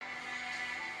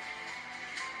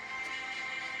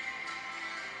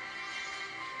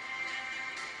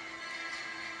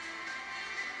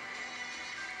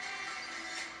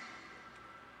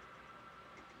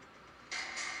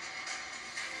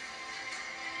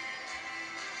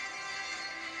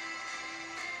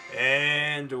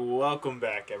And welcome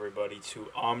back, everybody, to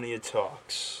Omnia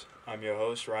Talks. I'm your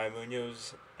host, Ryan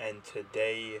Munoz, and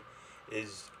today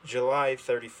is July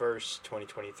 31st,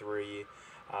 2023.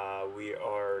 We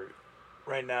are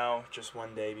right now just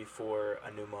one day before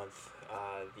a new month,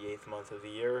 the 8th month of the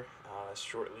year.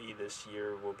 Shortly, this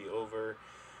year will be over.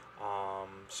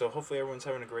 So hopefully everyone's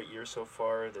having a great year so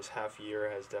far. This half year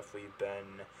has definitely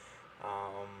been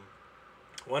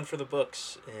one for the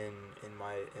books in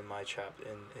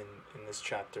this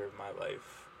chapter of my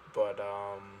life. But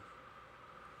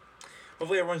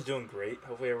hopefully everyone's doing great.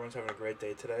 Hopefully everyone's having a great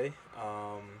day today.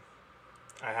 I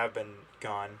have been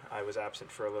gone. I was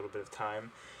absent for a little bit of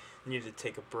time. Needed to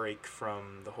take a break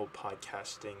from the whole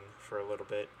podcasting for a little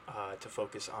bit to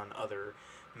focus on other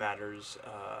matters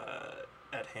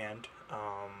at hand.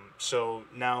 So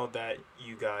now that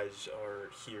you guys are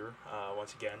here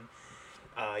once again,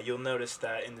 you'll notice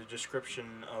that in the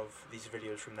description of these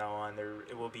videos from now on,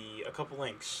 it will be a couple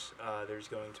links. There's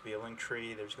going to be a link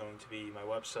tree. There's going to be my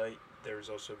website. There's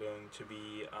also going to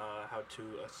be how to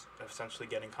essentially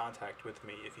get in contact with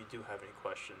me if you do have any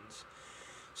questions.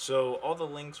 So all the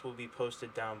links will be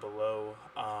posted down below.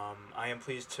 I am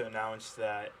pleased to announce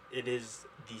that it is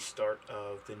the start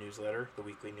of the newsletter, the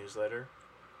weekly newsletter.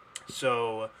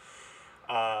 So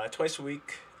twice a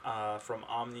week, from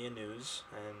Omnia News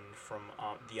and from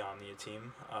the Omnia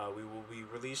team, we will be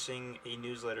releasing a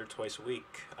newsletter twice a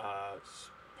week,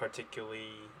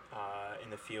 particularly in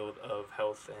the field of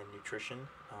health and nutrition.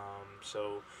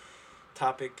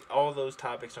 All those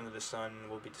topics under the sun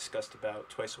will be discussed about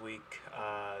twice a week.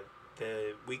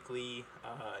 The weekly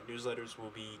newsletters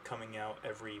will be coming out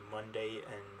every Monday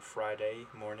and Friday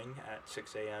morning at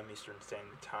 6 a.m. Eastern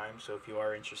Standard Time. So if you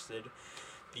are interested,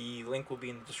 the link will be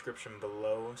in the description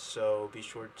below. So be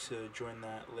sure to join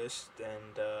that list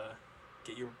and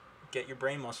get your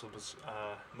brain muscles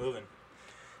moving.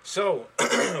 So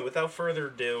without further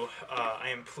ado, I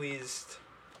am pleased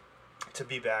to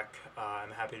be back.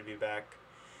 I'm happy to be back,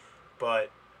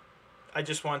 but I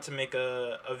just want to make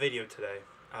a video today.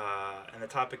 And the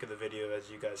topic of the video, as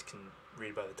you guys can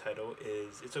read by the title,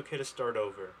 is it's okay to start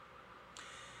over.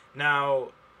 Now,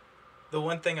 the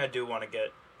one thing I do want to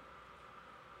get,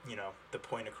 the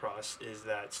point across is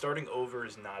that starting over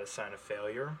is not a sign of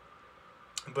failure,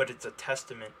 but it's a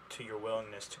testament to your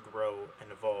willingness to grow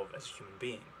and evolve as a human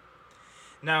being.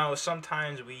 Now,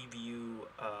 sometimes we view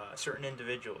certain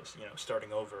individuals,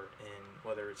 starting over in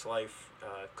whether it's life,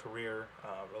 career,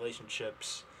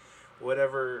 relationships,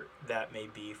 whatever that may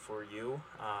be for you,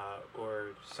 or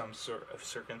some sort of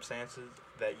circumstances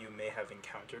that you may have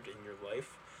encountered in your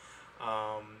life.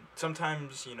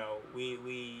 Sometimes,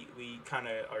 we kind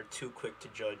of are too quick to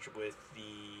judge with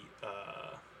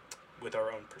with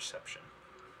our own perception.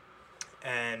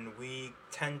 And we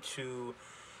tend to,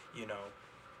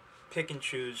 pick and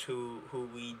choose who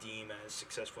we deem as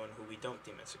successful and who we don't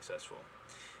deem as successful.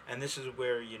 And this is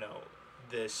where,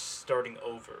 this starting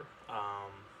over,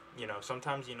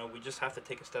 sometimes, we just have to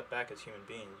take a step back as human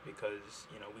beings because,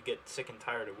 we get sick and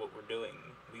tired of what we're doing.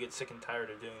 We get sick and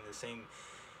tired of doing the same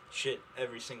shit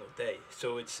every single day.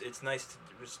 So it's nice to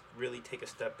just really take a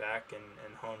step back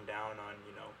and hone down on,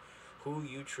 who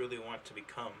you truly want to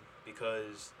become.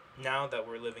 Because now that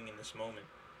we're living in this moment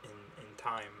in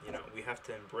time, we have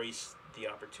to embrace the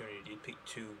opportunity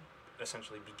to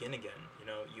essentially begin again.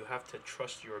 You have to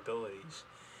trust your abilities.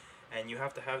 And you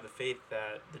have to have the faith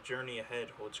that the journey ahead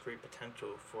holds great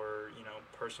potential for,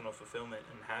 personal fulfillment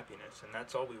and happiness. And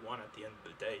that's all we want at the end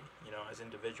of the day, as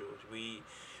individuals.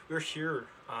 We're here,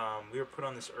 we were put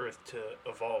on this earth to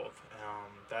evolve.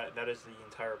 That is the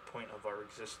entire point of our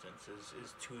existence,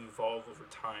 is to evolve over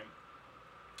time.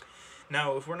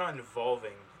 Now, if we're not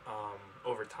evolving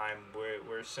over time,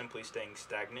 we're simply staying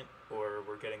stagnant, or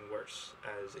we're getting worse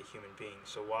as a human being.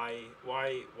 So why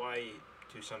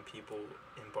do some people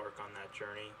embark on that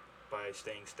journey by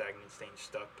staying stagnant, staying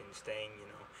stuck, and staying,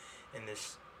 in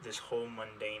this whole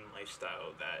mundane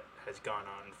lifestyle that has gone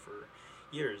on for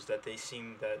years, that they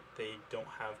seem that they don't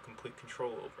have complete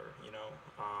control over,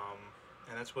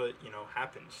 and that's what,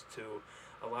 happens to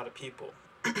a lot of people.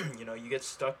 You get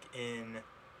stuck in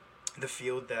the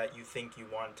field that you think you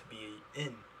want to be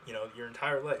in, your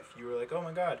entire life. You were like, oh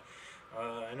my God,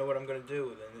 I know what I'm going to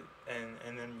do.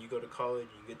 And then you go to college,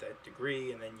 you get that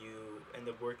degree, and then you end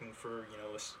up working for,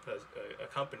 a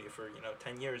company for,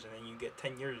 10 years, and then you get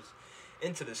 10 years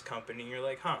into this company, and you're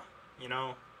like, I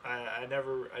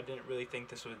didn't really think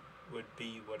this would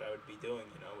be what I would be doing,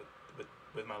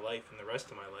 with my life and the rest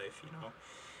of my life,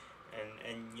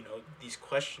 And these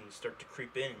questions start to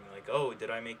creep in. You're like, oh, did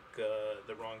I make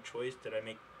the wrong choice? Did I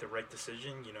make the right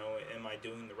decision? Am I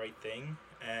doing the right thing?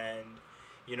 And,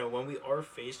 when we are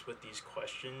faced with these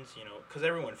questions, because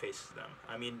everyone faces them.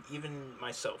 I mean, even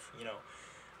myself,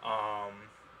 um,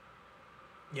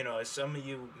 as some of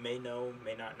you may know,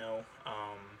 may not know,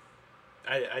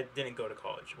 I didn't go to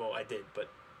college. Well, I did, but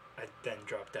I then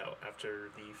dropped out after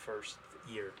the first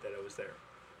year that I was there.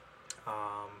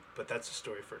 But that's a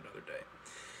story for another day.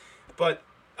 But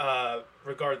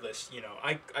regardless,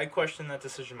 I question that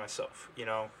decision myself,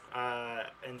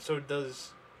 and so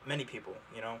does many people,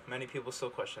 many people still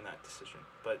question that decision.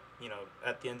 But,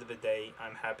 at the end of the day,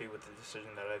 I'm happy with the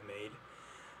decision that I've made,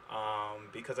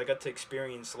 because I got to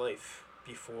experience life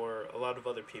before a lot of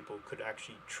other people could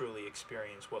actually truly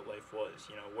experience what life was,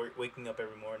 waking up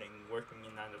every morning, working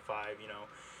in 9 to 5,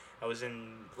 I was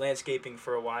in landscaping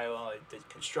for a while. I did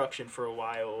construction for a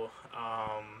while.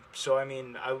 So, I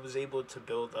mean, I was able to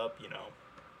build up,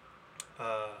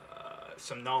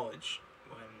 some knowledge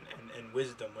and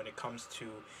wisdom when it comes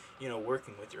to,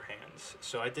 working with your hands.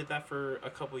 So I did that for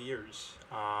a couple years.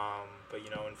 But,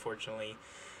 unfortunately,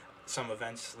 some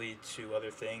events lead to other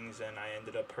things, and I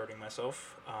ended up hurting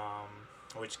myself,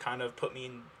 which kind of put me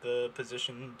in the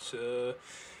position to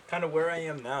kind of where I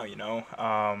am now,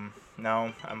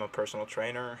 now I'm a personal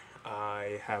trainer.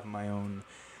 I have my own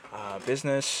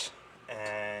business,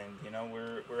 and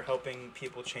we're helping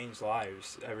people change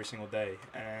lives every single day,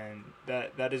 and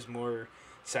that is more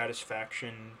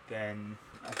satisfaction than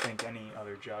I think any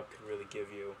other job could really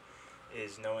give you,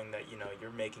 is knowing that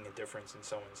you're making a difference in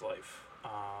someone's life.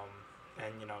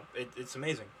 And it's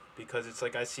amazing, because it's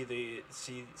like I see the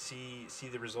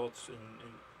results in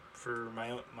for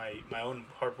my own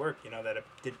hard work, that I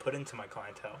did put into my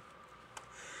clientele.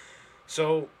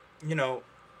 So,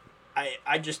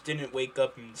 I just didn't wake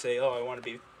up and say, oh, I want to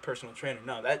be a personal trainer.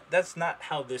 No, that's not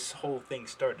how this whole thing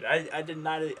started.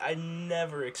 I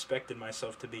never expected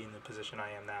myself to be in the position I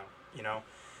am now,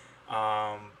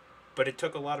 but it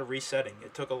took a lot of resetting.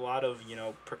 It took a lot of,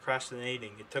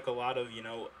 procrastinating. It took a lot of,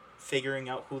 figuring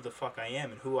out who the fuck I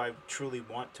am and who I truly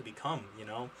want to become,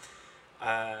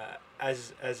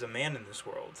 as a man in this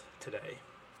world today.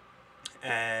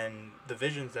 And the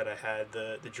visions that I had,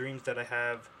 the dreams that I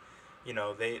have,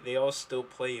 they all still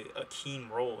play a keen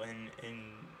role in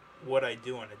what I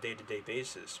do on a day-to-day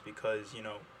basis, because,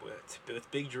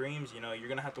 with big dreams, you're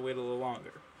going to have to wait a little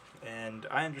longer. And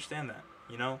I understand that,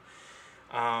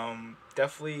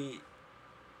 definitely,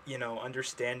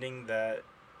 understanding that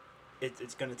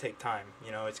it's going to take time,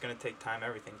 it's going to take time.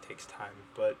 Everything takes time,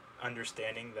 but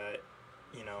understanding that,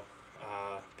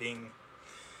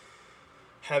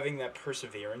 having that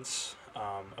perseverance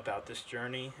about this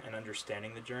journey and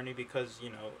understanding the journey, because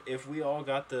if we all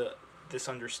got this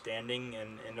understanding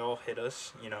and it all hit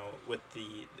us,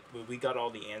 we got all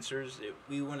the answers,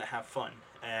 we wouldn't have fun,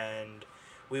 and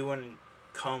we wouldn't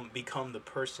become the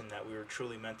person that we were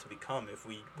truly meant to become if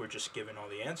we were just given all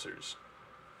the answers.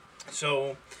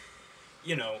 So,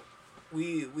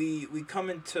 we come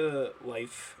into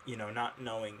life, not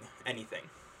knowing anything.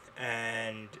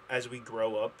 And as we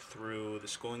grow up through the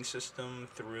schooling system,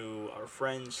 through our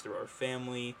friends, through our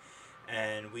family,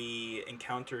 and we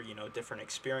encounter, different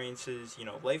experiences,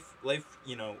 life,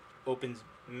 opens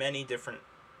many different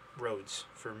roads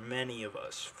for many of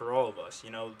us, for all of us.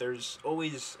 There's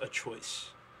always a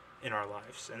choice in our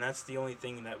lives, and that's the only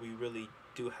thing that we really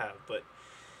do have. But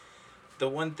the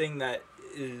one thing that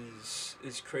is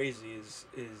crazy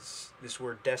is this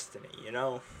word destiny,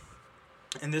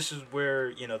 and this is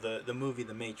where, the movie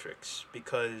The Matrix,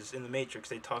 because in The Matrix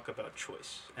they talk about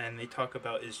choice, and they talk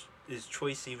about is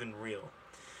choice even real?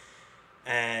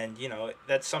 And,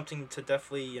 that's something to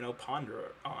definitely,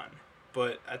 ponder on.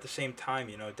 But at the same time,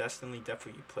 destiny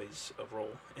definitely plays a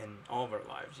role in all of our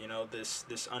lives.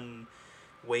 This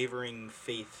unwavering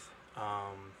faith,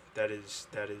 that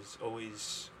is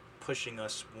always pushing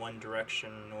us one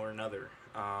direction or another.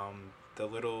 The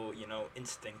little,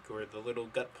 instinct, or the little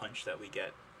gut punch that we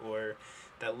get, or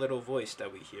that little voice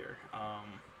that we hear.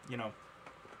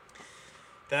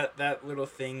 That little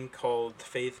thing called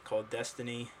faith, called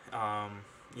destiny.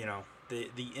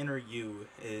 The inner you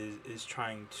is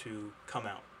trying to come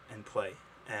out and play.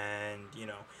 And,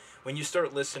 when you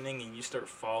start listening and you start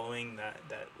following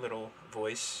that little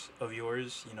voice of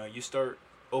yours, you start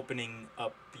opening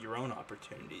up your own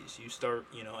opportunities. You start,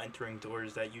 entering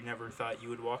doors that you never thought you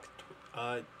would walk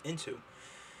into.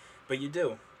 But you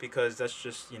do, because that's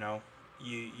just,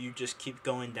 you just keep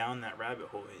going down that rabbit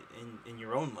hole in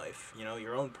your own life,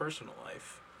 your own personal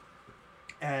life.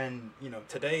 And,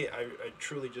 today I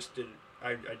truly just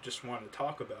I just wanted to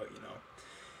talk about,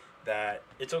 that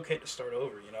it's okay to start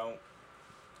over,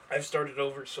 I've started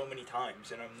over so many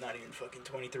times, and I'm not even fucking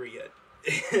 23 yet.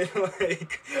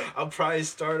 like, I'll probably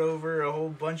start over a whole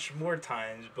bunch more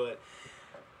times, but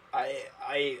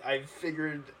I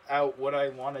figured out what I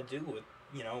want to do with,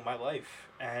 my life,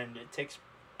 and it takes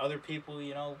other people,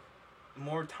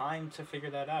 more time to figure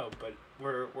that out, but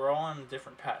we're all on a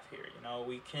different path here.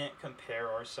 We can't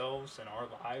compare ourselves and our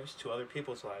lives to other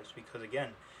people's lives, because again,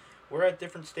 we're at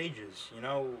different stages.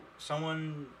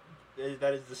 Someone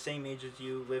that is the same age as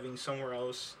you, living somewhere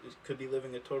else, could be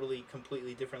living a totally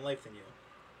completely different life than you,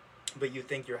 but you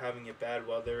think you're having it bad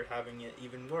while they're having it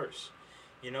even worse.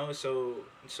 So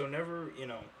never,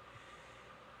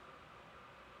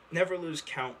 never lose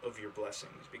count of your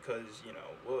blessings, because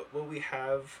what we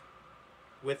have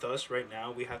with us right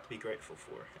now, we have to be grateful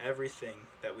for. Everything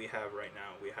that we have right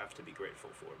now, we have to be grateful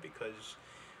for, because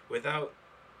without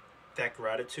that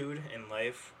gratitude in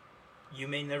life, you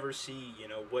may never see,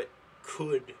 what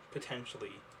could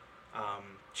potentially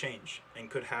change and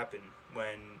could happen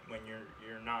when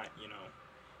you're not,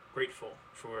 grateful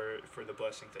for the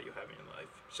blessings that you have in your life.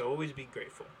 So always be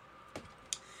grateful.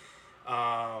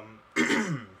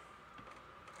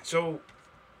 So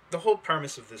the whole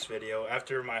premise of this video,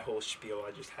 after my whole spiel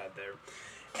I just had there,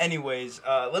 anyways,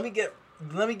 let me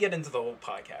get into the whole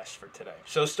podcast for today.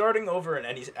 So starting over in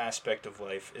any aspect of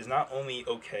life is not only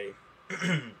okay,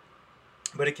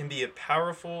 but it can be a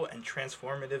powerful and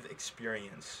transformative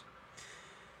experience.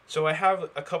 So I have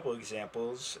a couple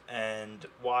examples, and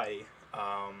why,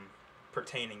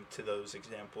 pertaining to those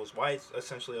examples, why it's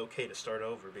essentially okay to start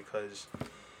over, because,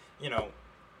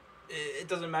 it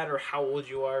doesn't matter how old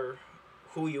you are,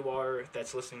 who you are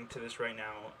that's listening to this right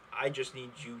now. I just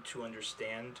need you to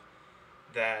understand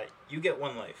that you get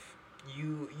one life.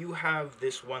 You have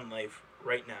this one life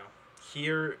right now,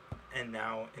 here and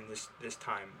now, in this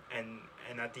time, and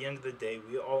at the end of the day,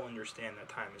 we all understand that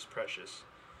time is precious.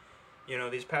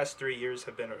 These past 3 years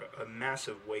have been a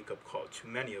massive wake-up call to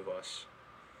many of us,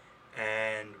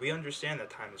 and we understand that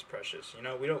time is precious.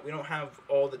 We don't have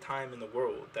all the time in the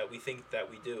world that we think that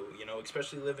we do.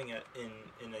 Especially living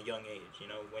in a young age.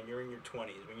 When you're in your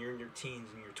 20s, when you're in your teens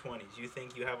and your 20s, you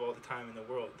think you have all the time in the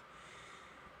world.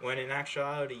 When in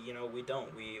actuality, we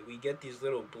don't. We get these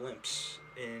little blimps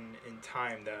in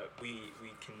time that we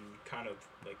can kind of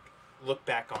like look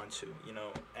back onto.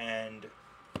 And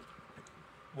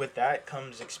with that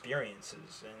comes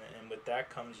experiences, and with that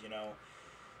comes,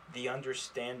 the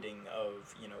understanding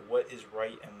of, what is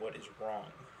right and what is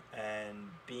wrong,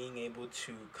 and being able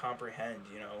to comprehend,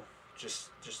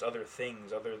 just other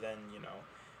things other than,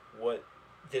 what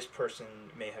this person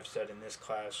may have said in this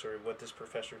class, or what this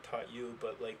professor taught you.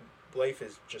 But like, life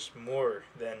is just more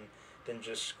than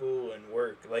just school and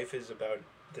work. Life is about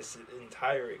this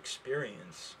entire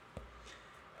experience,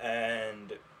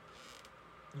 and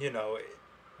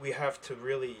we have to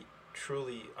really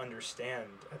truly understand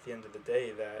at the end of the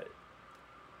day that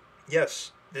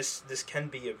yes, this can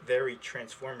be a very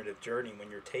transformative journey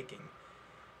when you're taking,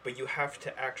 but you have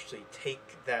to actually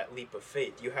take that leap of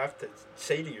faith. You have to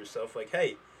say to yourself, like,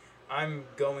 hey, I'm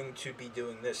going to be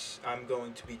doing this. I'm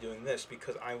going to be doing this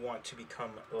because I want to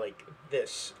become like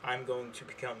this. I'm going to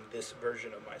become this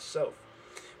version of myself.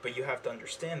 But you have to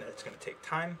understand that it's going to take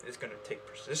time, it's going to take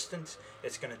persistence,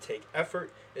 it's going to take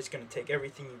effort, it's going to take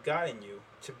everything you got in you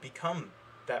to become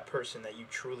that person that you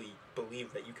truly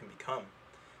believe that you can become.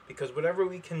 Because whatever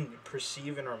we can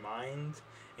perceive in our mind,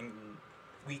 and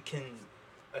we can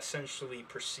essentially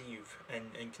perceive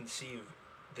and conceive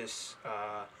this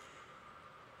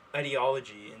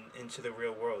ideology into the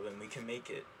real world, and we can make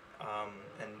it,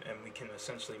 and we can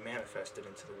essentially manifest it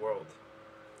into the world.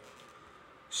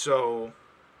 So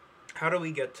how do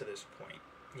we get to this point?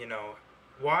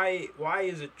 Why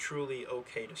is it truly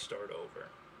okay to start over?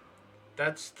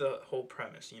 That's the whole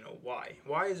premise.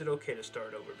 Why is it okay to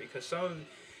start over? Because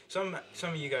some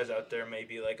of you guys out there may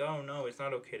be like, oh no, it's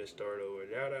not okay to start over.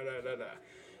 Da da da da da.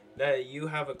 That you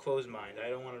have a closed mind. I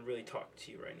don't want to really talk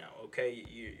to you right now. Okay,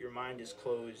 your mind is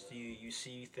closed. You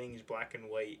see things black and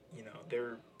white. There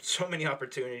are so many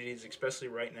opportunities, especially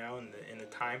right now in the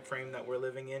time frame that we're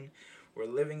living in. We're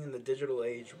living in the digital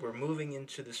age. We're moving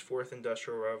into this fourth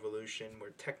industrial revolution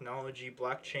where technology,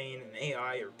 blockchain, and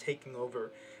AI are taking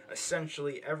over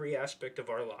essentially every aspect of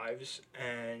our lives.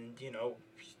 And,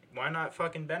 why not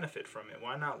fucking benefit from it?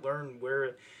 Why not learn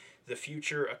where the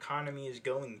future economy is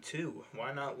going to?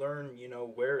 Why not learn,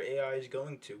 where AI is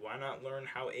going to? Why not learn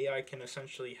how AI can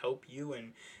essentially help you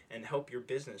and help your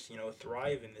business,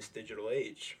 thrive in this digital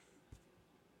age?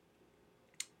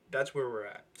 That's where we're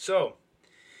at. So,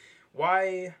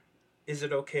 why is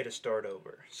it okay to start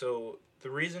over? So the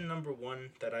reason number one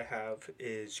that I have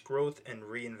is growth and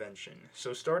reinvention.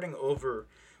 So starting over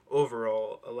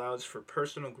overall allows for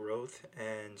personal growth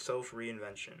and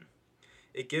self-reinvention.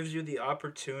 It gives you the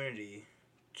opportunity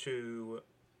to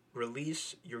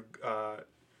release your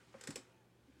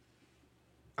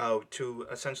to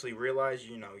essentially realize,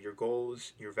 your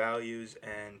goals, your values,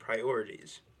 and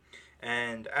priorities.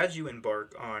 And as you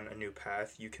embark on a new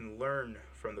path, you can learn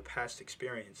from the past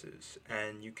experiences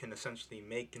and you can essentially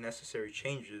make necessary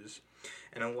changes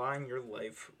and align your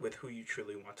life with who you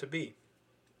truly want to be.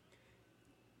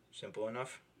 Simple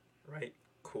enough, right?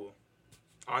 Cool.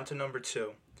 On to number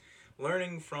two,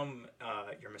 learning from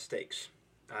your mistakes.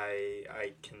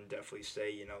 I can definitely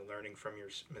say, learning from your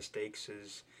mistakes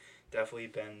has definitely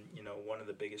been, one of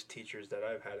the biggest teachers that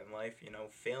I've had in life.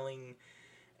 Failing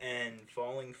and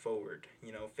falling forward.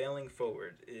 Failing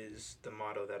forward is the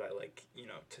motto that I like,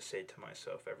 to say to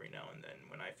myself every now and then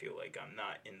when I feel like I'm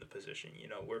not in the position.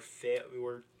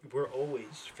 We're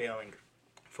always failing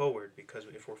forward, because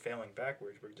if we're failing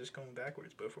backwards, we're just going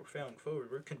backwards. But if we're failing forward,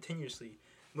 we're continuously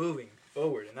moving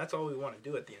forward, and that's all we want to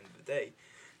do at the end of the day.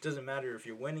 It doesn't matter if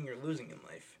you're winning or losing in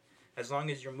life. As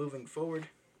long as you're moving forward,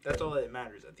 that's all that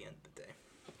matters at the end of the day.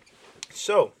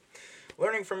 So,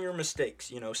 learning from your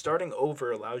mistakes. Starting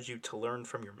over allows you to learn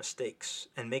from your mistakes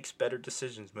and makes better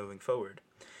decisions moving forward.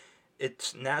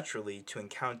 It's naturally to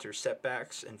encounter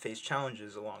setbacks and face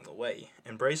challenges along the way.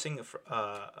 Embracing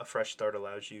a fresh start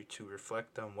allows you to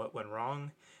reflect on what went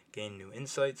wrong, gain new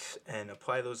insights, and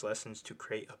apply those lessons to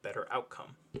create a better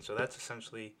outcome. So that's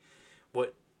essentially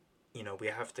what we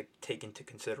have to take into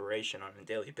consideration on a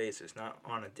daily basis, not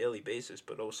on a daily basis,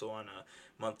 but also on a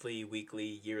monthly,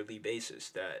 weekly, yearly basis,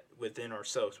 that within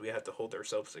ourselves, we have to hold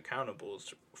ourselves accountable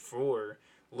for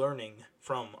learning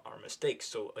from our mistakes.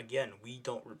 So again, we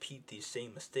don't repeat these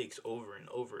same mistakes over and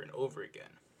over and over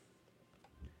again.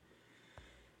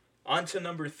 On to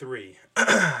number three,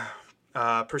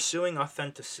 pursuing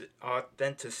authenticity.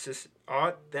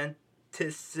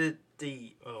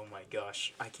 Oh my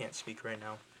gosh, I can't speak right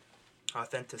now.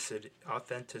 Authenticity.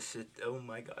 Oh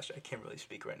my gosh, I can't really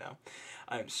speak right now.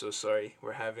 I'm so sorry.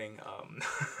 We're having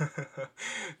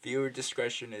viewer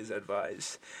discretion is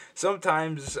advised.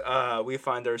 Sometimes we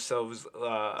find ourselves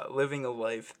living a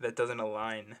life that doesn't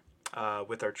align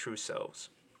with our true selves.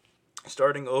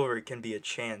 Starting over can be a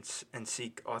chance and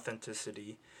seek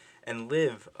authenticity and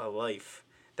live a life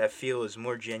that feels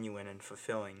more genuine and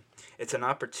fulfilling. It's an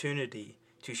opportunity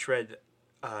to shred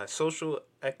social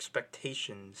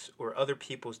expectations or other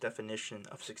people's definition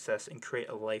of success and create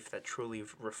a life that truly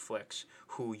reflects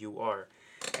who you are.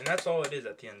 And that's all it is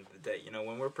at the end of the day.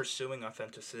 When we're pursuing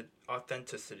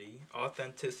authenticity,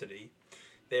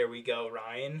 there we go,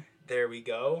 Ryan. There we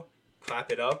go.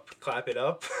 Clap it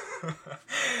up.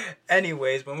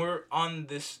 Anyways, when we're on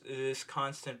this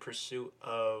constant pursuit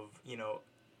of,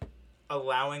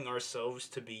 allowing ourselves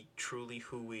to be truly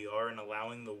who we are and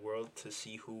allowing the world to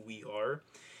see who we are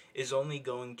is only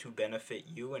going to benefit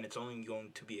you, and it's only going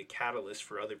to be a catalyst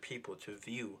for other people to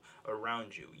view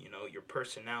around you. Your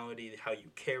personality, how you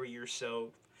carry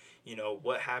yourself,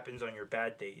 what happens on your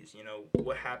bad days,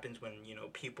 what happens when,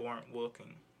 people aren't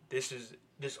looking. This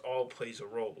all plays a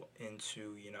role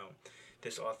into,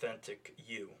 this authentic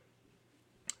you.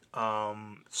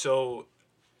 So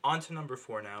on to number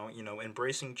four now,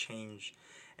 embracing change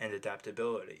and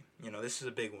adaptability. This is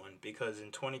a big one because in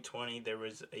 2020 there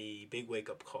was a big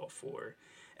wake-up call for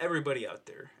everybody out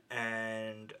there.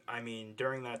 And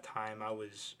during that time I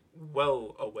was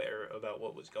well aware about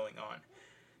what was going on.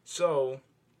 So,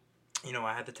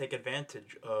 I had to take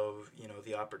advantage of,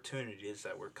 the opportunities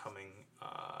that were coming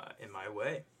in my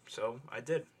way. So I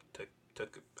did.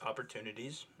 Took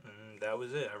opportunities, and that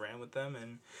was it. I ran with them,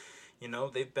 and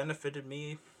they've benefited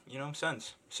me,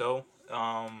 since. So,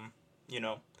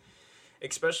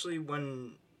 especially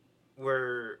when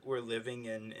we're living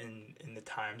in the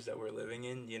times that we're living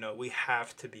in, we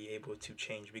have to be able to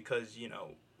change because,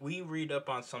 we read up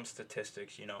on some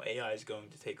statistics, AI is going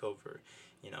to take over,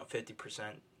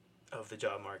 50% of the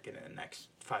job market in the next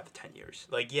 5 to 10 years.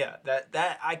 Like, yeah,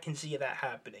 that I can see that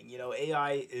happening.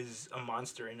 AI is a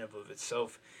monster in and of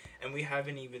itself, and we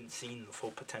haven't even seen the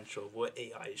full potential of what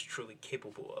AI is truly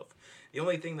capable of. The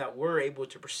only thing that we're able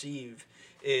to perceive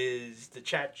is the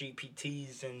chat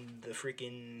GPTs and the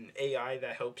freaking AI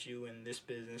that helps you in this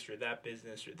business or that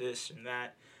business or this and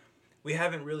that. We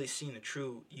haven't really seen the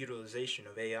true utilization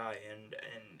of AI, and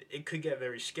it could get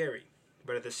very scary.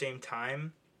 But at the same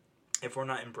time, if we're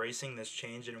not embracing this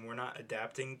change and we're not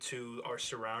adapting to our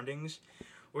surroundings,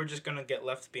 we're just going to get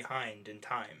left behind in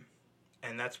time.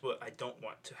 And that's what I don't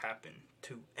want to happen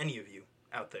to any of you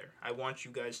out there. I want you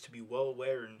guys to be well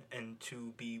aware and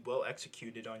to be well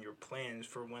executed on your plans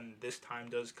for when this time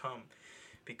does come.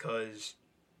 Because,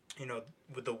 you know,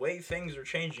 with the way things are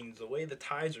changing, the way the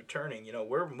tides are turning, you know,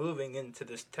 we're moving into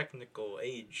this technical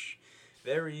age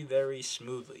very, very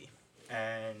smoothly.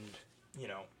 And, you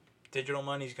know, digital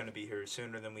money's going to be here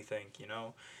sooner than we think, you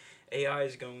know. AI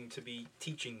is going to be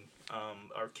teaching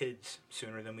our kids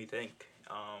sooner than we think.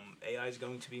 AI is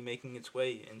going to be making its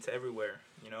way into everywhere,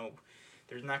 you know.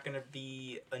 There's not going to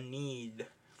be a need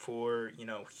for, you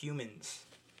know, humans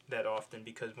that often,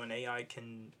 because when AI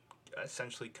can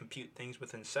essentially compute things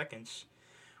within seconds,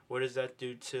 what does that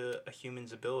do to a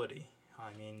human's ability?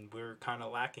 I mean, we're kind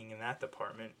of lacking in that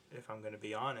department, if I'm going to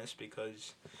be honest,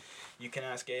 because you can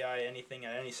ask AI anything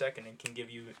at any second and can give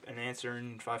you an answer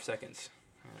in 5 seconds.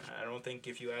 I don't think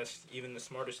if you ask even the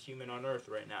smartest human on earth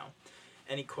right now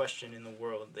any question in the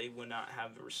world, they would not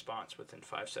have a response within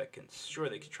 5 seconds. Sure,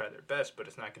 they could try their best, but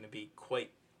it's not going to be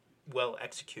quite well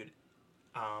executed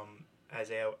as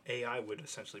AI would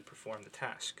essentially perform the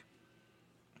task.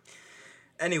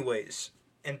 Anyways,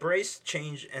 embrace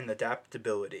change and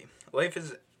adaptability. Life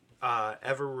is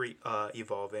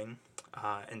evolving,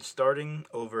 and starting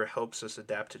over helps us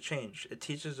adapt to change. It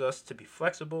teaches us to be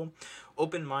flexible,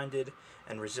 open minded,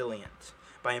 and resilient.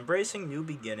 By embracing new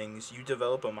beginnings, you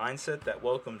develop a mindset that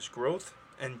welcomes growth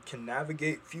and can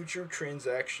navigate future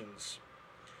transitions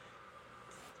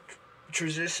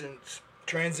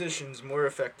more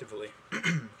effectively.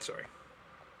 Sorry.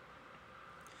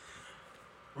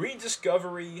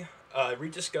 Rediscovering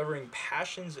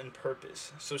passions and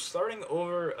purpose. So starting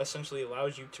over essentially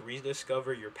allows you to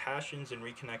rediscover your passions and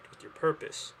reconnect with your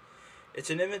purpose. It's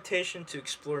an invitation to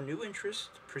explore new interests,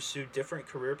 pursue different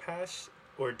career paths,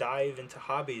 or dive into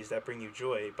hobbies that bring you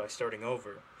joy by starting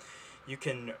over. You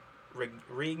can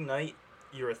reignite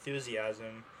your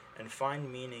enthusiasm and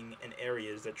find meaning in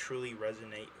areas that truly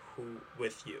resonate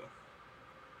with you.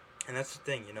 And that's the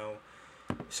thing, you know,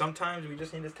 sometimes we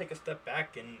just need to take a step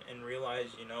back and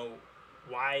realize, you know,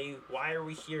 why are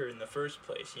we here in the first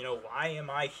place? You know, why am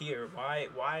I here? Why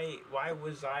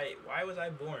was I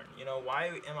born? You know,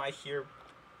 why am I here,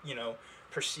 you know,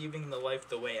 perceiving the life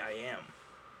the way I am?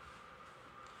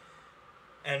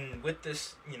 And with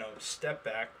this, you know, step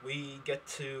back, we get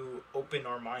to open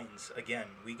our minds again.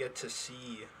 We get to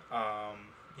see,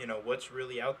 you know, what's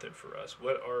really out there for us,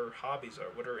 what our hobbies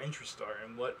are, what our interests are,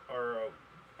 and what are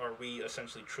we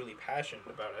essentially truly passionate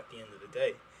about at the end of the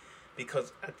day.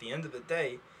 Because at the end of the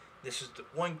day, this is the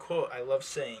one quote I love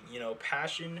saying, you know,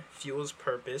 passion fuels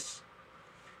purpose,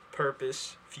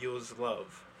 purpose fuels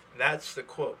love. That's the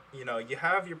quote. You know, you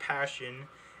have your passion,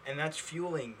 and that's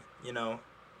fueling, you know,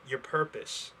 your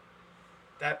purpose.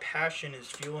 That passion is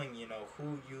fueling, you know,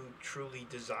 who you truly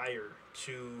desire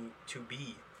to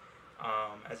be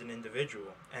as an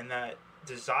individual, and that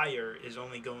desire is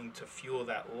only going to fuel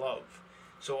that love.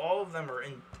 So all of them are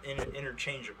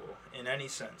interchangeable in any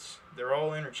sense. They're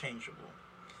all interchangeable,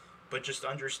 but just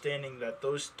understanding that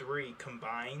those three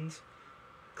combined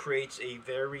creates a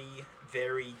very,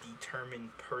 very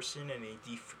determined person and a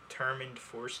determined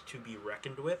force to be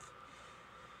reckoned with.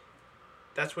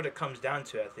 That's what it comes down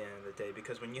to at the end of the day,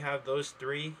 because when you have those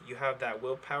three, you have that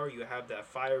willpower, you have that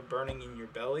fire burning in your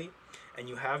belly, and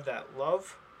you have that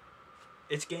love.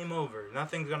 It's game over.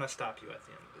 Nothing's going to stop you at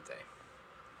the end of the day.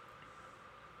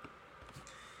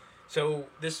 So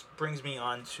this brings me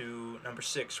on to number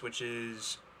 6, which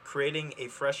is creating a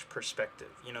fresh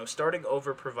perspective. You know, starting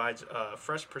over provides a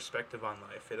fresh perspective on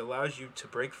life. It allows you to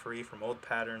break free from old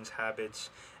patterns, habits,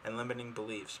 and limiting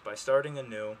beliefs. By starting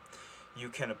anew, you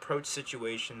can approach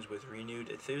situations with renewed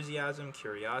enthusiasm,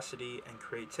 curiosity, and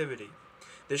creativity.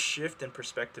 This shift in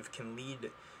perspective can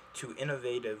lead to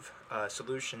innovative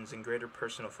solutions and greater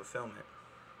personal fulfillment.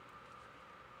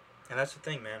 And that's the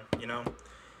thing, man. You know,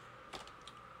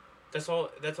 that's all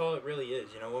it really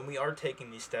is. You know, when we are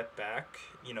taking these step back,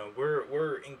 you know,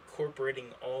 we're incorporating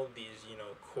all of these, you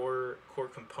know, core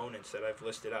components that I've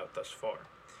listed out thus far.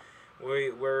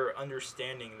 We're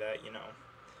understanding that, you know,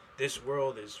 this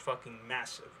world is fucking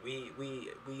massive. We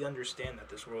understand that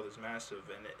this world is massive,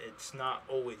 and it's not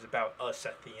always about us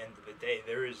at the end of the day.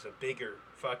 There is a bigger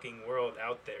fucking world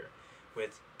out there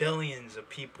with billions of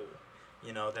people,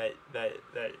 you know, that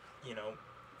you know,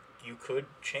 you could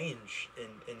change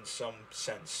in some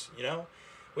sense, you know,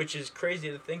 which is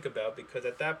crazy to think about, because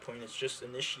at that point it's just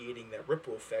initiating that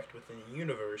ripple effect within the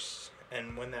universe,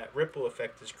 and when that ripple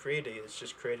effect is created, it's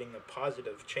just creating a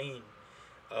positive chain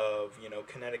of, you know,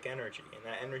 kinetic energy, and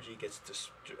that energy gets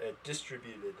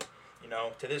distributed, you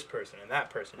know, to this person and that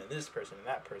person and this person and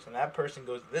that person. That person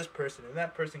goes to this person and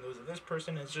that person goes to this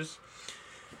person. It's just,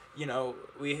 you know,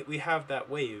 we have that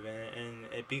wave, and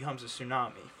it becomes a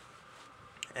tsunami.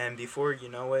 And before you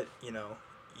know it, you know,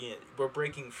 we're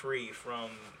breaking free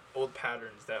from old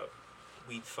patterns that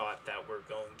we thought that were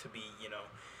going to be,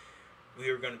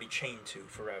 we were going to be chained to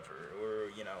forever, or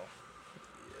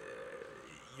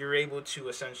you're able to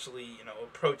essentially,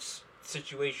 approach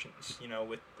situations,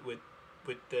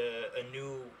 with a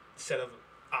new set of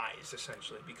eyes,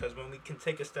 essentially, because when we can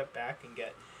take a step back and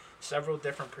get several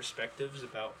different perspectives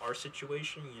about our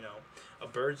situation, a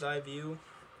bird's eye view,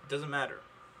 doesn't matter.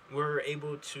 We're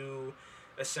able to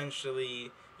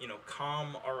essentially,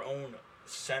 calm our own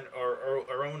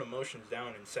our own emotions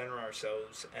down and center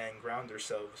ourselves and ground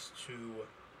ourselves to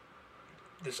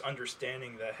this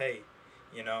understanding that, hey,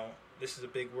 this is a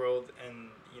big world, and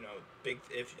big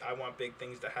if I want big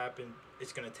things to happen,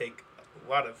 it's going to take a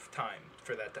lot of time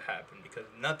for that to happen, because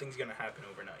nothing's going to happen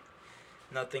overnight.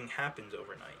 Nothing happens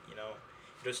overnight. You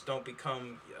just don't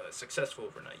become successful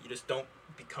overnight. You just don't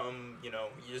become, you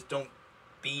just don't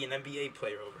be an NBA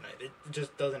player overnight. It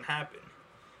just doesn't happen.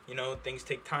 Things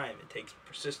take time. It takes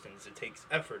persistence. It takes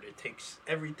effort. It takes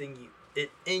everything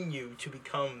in you to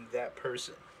become that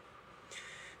person.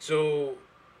 So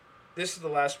this is the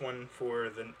last one for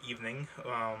the evening.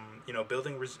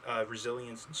 Building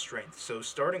resilience and strength. So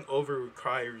starting over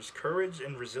requires courage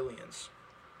and resilience.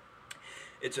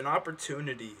 It's an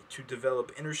opportunity to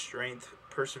develop inner strength,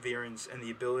 perseverance, and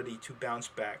the ability to bounce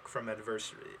back from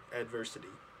adversity.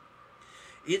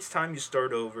 Each time you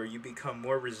start over, you become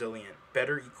more resilient,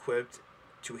 better equipped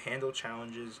to handle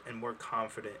challenges, and more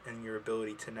confident in your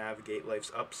ability to navigate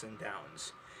life's ups and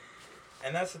downs.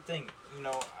 And that's the thing,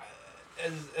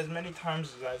 as many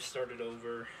times as I've started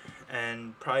over,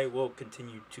 and probably will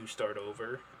continue to start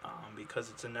over,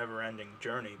 because it's a never-ending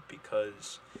journey,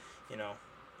 because, you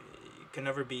can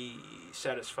never be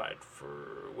satisfied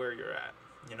for where you're at,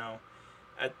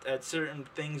 At certain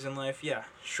things in life, yeah,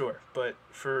 sure. But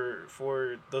for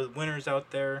the winners out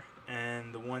there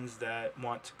and the ones that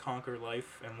want to conquer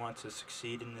life and want to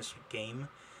succeed in this game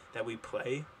that we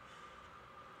play,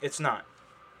 it's not.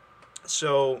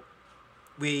 So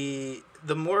the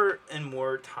more and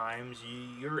more times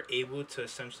you're able to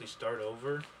essentially start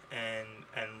over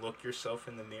and look yourself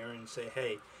in the mirror and say,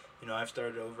 hey, I've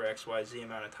started over XYZ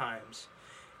amount of times.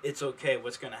 It's okay,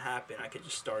 what's going to happen? I could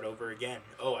just start over again.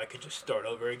 Oh, I could just start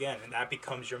over again. And that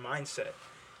becomes your mindset.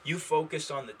 You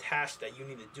focus on the task that you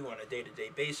need to do on a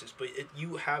day-to-day basis, but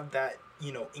you have that,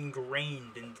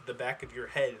 ingrained into the back of your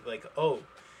head, like, oh,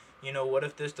 what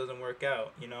if this doesn't work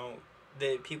out?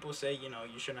 The people say,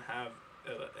 you shouldn't have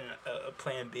a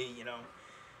plan B,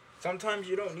 Sometimes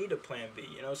you don't need a plan B,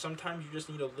 sometimes you just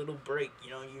need a little break,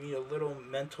 you need a little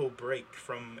mental break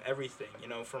from everything,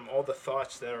 from all the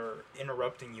thoughts that are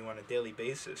interrupting you on a daily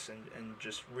basis, and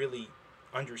just really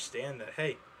understand that,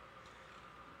 hey,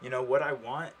 what I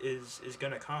want is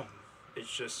going to come.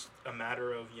 It's just a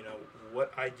matter of,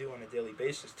 what I do on a daily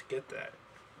basis to get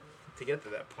to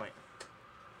that point.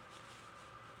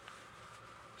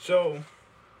 So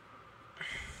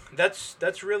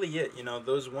that's really it.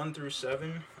 Those 1 through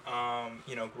 7.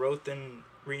 Growth and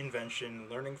reinvention,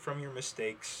 learning from your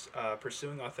mistakes,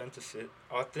 pursuing authenticity,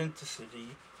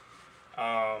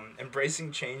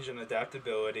 embracing change and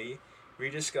adaptability,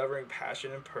 rediscovering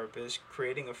passion and purpose,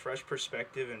 creating a fresh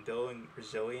perspective, and building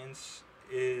resilience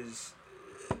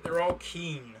they're all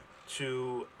keen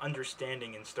to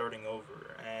understanding and starting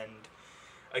over. And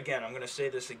again, I'm going to say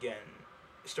this again.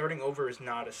 Starting over is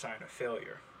not a sign of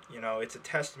failure. It's a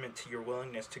testament to your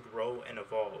willingness to grow and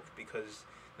evolve, because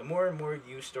the more and more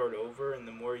you start over, and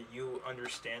the more you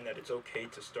understand that it's okay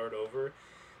to start over,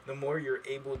 the more you're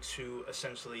able to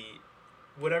essentially,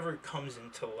 whatever comes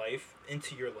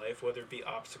into your life, whether it be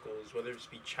obstacles, whether it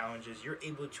be challenges, you're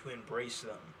able to embrace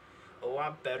them a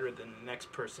lot better than the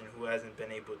next person who hasn't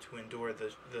been able to endure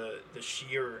the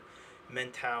sheer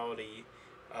mentality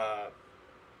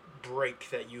break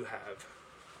that you have.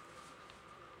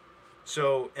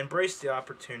 So embrace the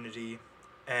opportunity,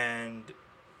 and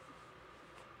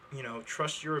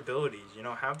trust your abilities.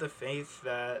 Have the faith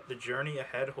that the journey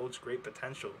ahead holds great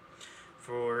potential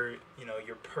for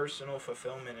your personal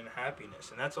fulfillment and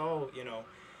happiness. And that's all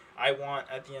I want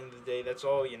at the end of the day. That's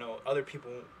all other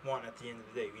people want at the end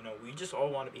of the day. We just all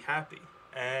want to be happy.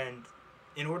 And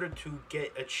in order to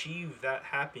achieve that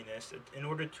happiness, in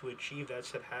order to achieve that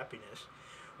said happiness,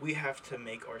 we have to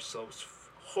make ourselves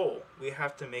whole. We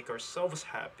have to make ourselves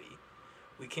happy.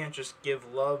 We can't just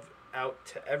give love out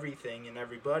to everything and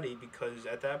everybody, because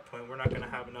at that point we're not going to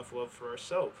have enough love for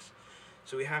ourselves.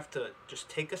 So we have to just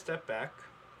take a step back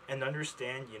and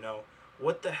understand,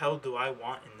 what the hell do I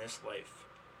want in this life?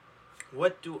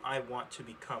 What do I want to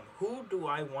become? Who do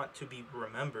I want to be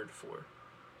remembered for?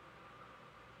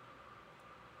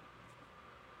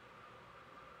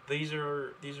 These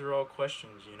are all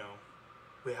questions,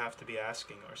 we have to be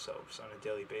asking ourselves on a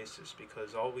daily basis,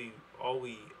 because all we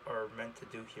are meant to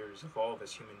do here is evolve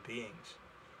as human beings.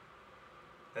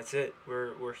 That's it.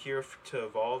 We're here to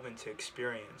evolve and to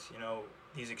experience.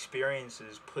 These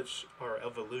experiences push our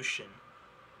evolution,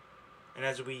 and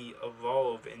as we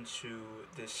evolve into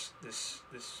this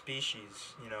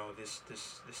species,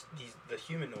 the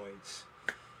humanoids,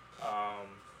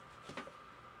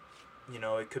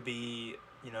 it could be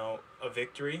a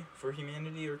victory for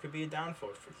humanity, or it could be a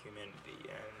downfall for humanity,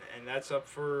 and that's up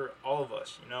for all of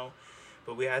us.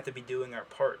 But we have to be doing our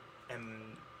part,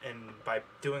 and by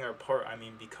doing our part, I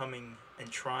mean becoming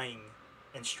and trying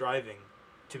and striving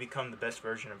to become the best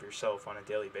version of yourself on a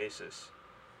daily basis.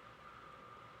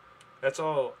 That's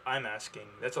all I'm asking.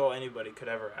 That's all anybody could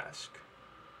ever ask,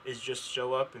 is just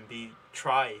show up and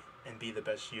try and be the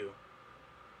best you.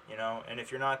 And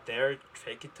if you're not there,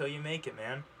 fake it till you make it,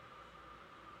 man.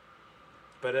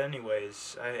 But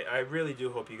anyways, I really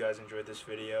do hope you guys enjoyed this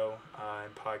video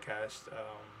and podcast.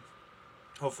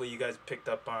 Hopefully you guys picked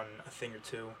up on a thing or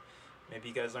two. Maybe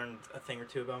you guys learned a thing or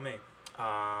two about me.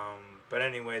 But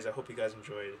anyways, I hope you guys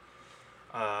enjoyed.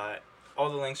 All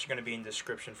the links are going to be in the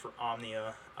description for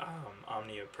Omnia,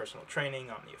 Omnia Personal Training,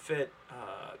 Omnia Fit,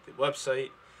 the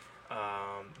website,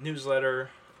 newsletter,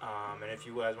 and if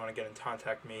you guys want to get in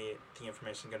contact with me, the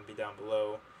information is going to be down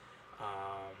below.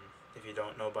 If you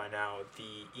don't know by now,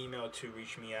 the email to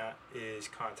reach me at is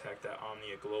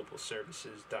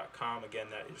contact@omniaglobalservices.com. Again,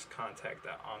 that is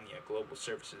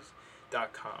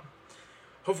contact@omniaglobalservices.com.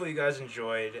 Hopefully you guys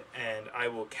enjoyed, and I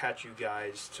will catch you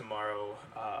guys tomorrow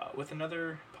with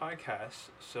another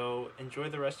podcast. So enjoy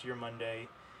the rest of your Monday,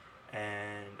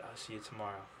 and I'll see you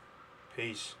tomorrow.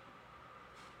 Peace.